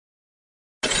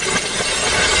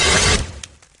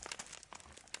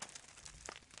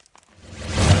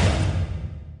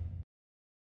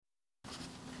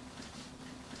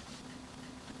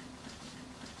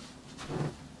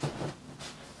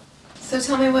So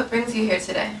tell me what brings you here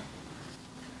today.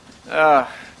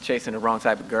 Chasing the wrong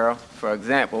type of girl, for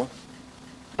example.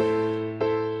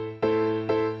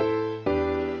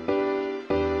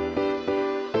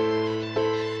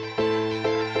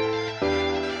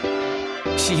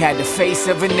 She had the face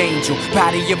of an angel,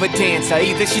 body of a dancer.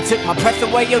 Either she took my breath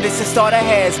away or this is start of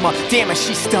asthma. Damn it,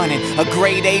 she's stunning, a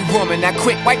grade A woman. Now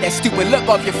quick, wipe that stupid look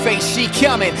off your face, she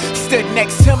coming. Stood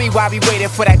next to me while we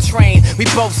waited for that train. We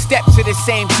both stepped to the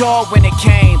same door when it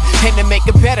came. And to make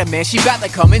it better, man, she about to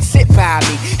come and sit by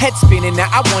me. Head spinning,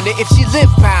 now I wonder if she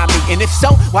lived by me. And if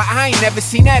so, why I ain't never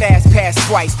seen that ass pass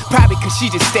twice. Probably cause she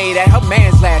just stayed at her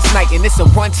man's last night. And it's a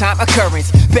one-time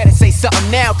occurrence. Better say something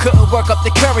now, couldn't work up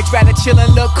the courage. Rather chill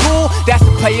and look cool, that's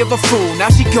the play of a fool.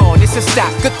 Now she gone, it's a stop,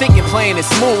 good thing you're playing it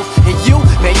smooth. And you,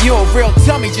 man, you a real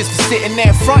dummy just for sitting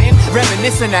there frontin',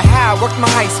 reminiscing of how I worked my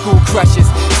high school crushes.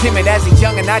 Timid as a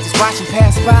youngin', I just watch him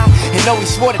pass by and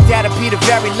always swore that that'll be the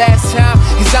very last time.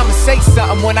 Cause I'ma say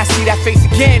something when I see that face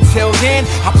again. Till then,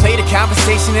 I play the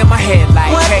conversation in my head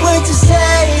like, what hey, would you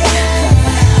say?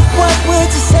 What would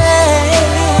you say?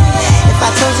 If I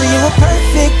told you you were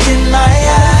perfect in my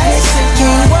eyes?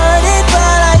 Can't word it,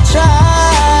 but I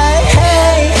try.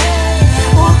 Hey,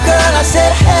 ooh girl, I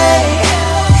said hey.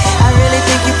 I really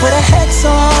think you put a hex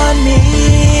on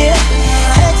me.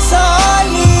 Hex on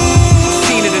me.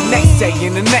 Seen her the next day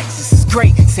in the Nexus is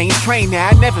great. Same train now,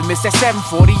 I never miss that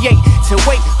 748 to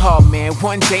wait. Oh man,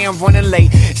 one day I'm running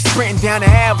late, sprinting down the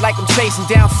Ave like I'm chasing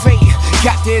down fate.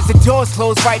 Got there as the doors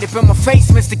closed right up in my face.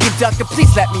 Mr. Conductor,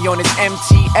 please let me on this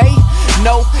MTA.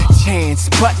 No chance,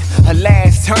 but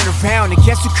alas, turn around and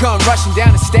guess who come rushing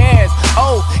down the stairs?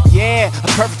 Oh yeah, a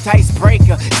perfect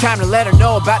icebreaker. Time to let her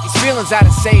know about these feelings I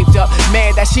done saved up.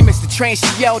 Mad that she missed the train, she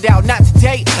yelled out, not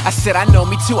today. I said, I know,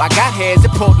 me too, I got hairs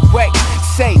that pulled away.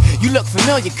 Say, you look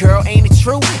familiar, girl, ain't it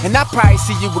true? And I probably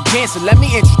see you again, so let me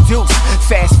introduce.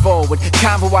 Fast forward,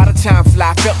 convo out of time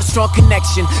fly. Felt a strong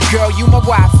connection, girl, you my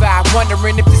Wi-Fi.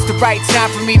 Wondering if it's the right time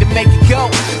for me to make it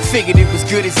go. Figured it was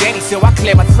good as any, so I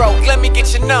cleared my throat. Let me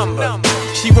get your number.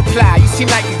 She replied, you seem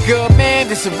like a good man,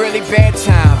 this a really bad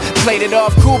time. Played it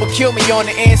off cool, but killed me on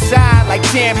the inside. Like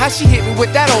damn, how she hit me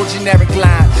with that old generic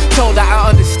line. Told her I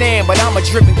understand, but I'm a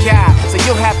driven guy, so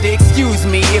you'll have to excuse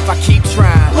me if I keep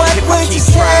trying. What would you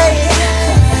say?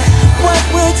 What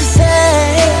would you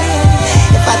say?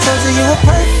 If I told you you were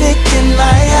perfect in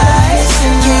my eyes?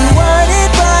 Can't word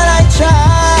it, but I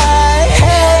try.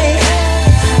 Hey,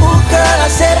 ooh girl, I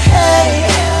said hey.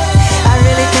 I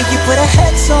really think you put a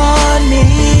hex on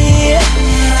me.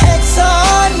 Hex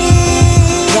on me.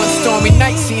 One stormy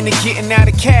night, seen her getting out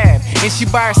of cab, and she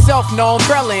by herself, no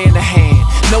umbrella in her hand.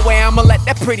 No way I'ma let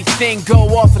that pretty thing go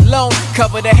off alone.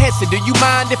 Cover the head, so do you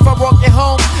mind if I walk you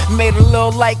home? Made a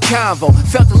little light convo,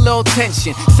 felt a little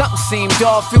tension. Something seemed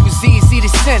off, it was easy to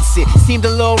sense it. Seemed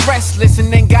a little restless and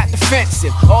then got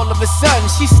defensive. All of a sudden,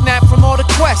 she snapped from all the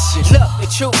questions. Look, the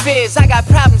truth is, I got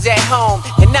problems at home,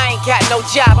 and I ain't got no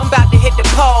job, I'm about to hit the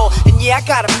pole. And yeah, I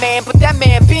got a man, but that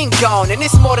man been gone, and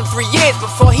it's more than 3 years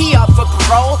before he up for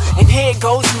parole. And here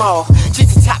goes more,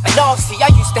 just to top it off. See, I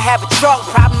used to have a drug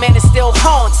problem and it still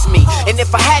haunts me. And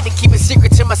if I had to keep a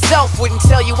secret to myself, wouldn't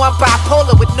tell you I'm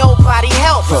bipolar with nobody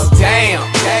help. But damn,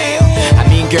 I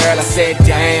mean girl, I said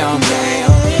damn,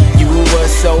 you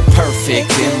were so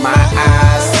perfect in my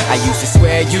eyes. I used to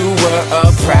swear you were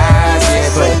a prize,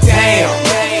 yeah, but damn,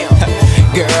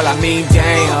 girl, I mean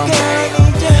damn,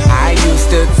 I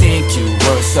used to think you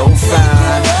were so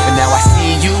fine, but now I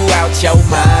see you out your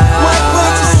mind. What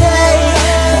would you say?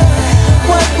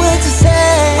 What would you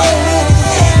say?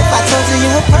 If I told you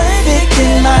you were perfect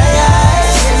in my eyes?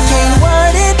 Can't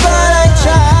word it, but I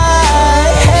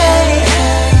try. Hey,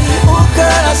 ooh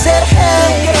girl, I said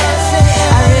hey.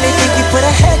 I really think you put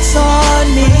a hex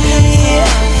on me.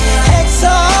 Hex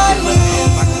on me.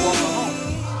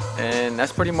 And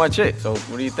that's pretty much it. So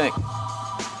what do you think?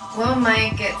 Well,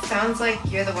 Mike, it sounds like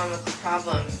you're the one with the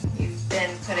problem. You've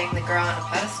been putting the girl on a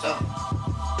pedestal.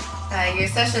 Your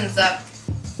session's up.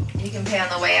 You can pay on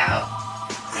the way out.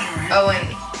 Oh, and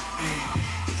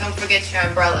don't forget your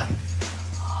umbrella.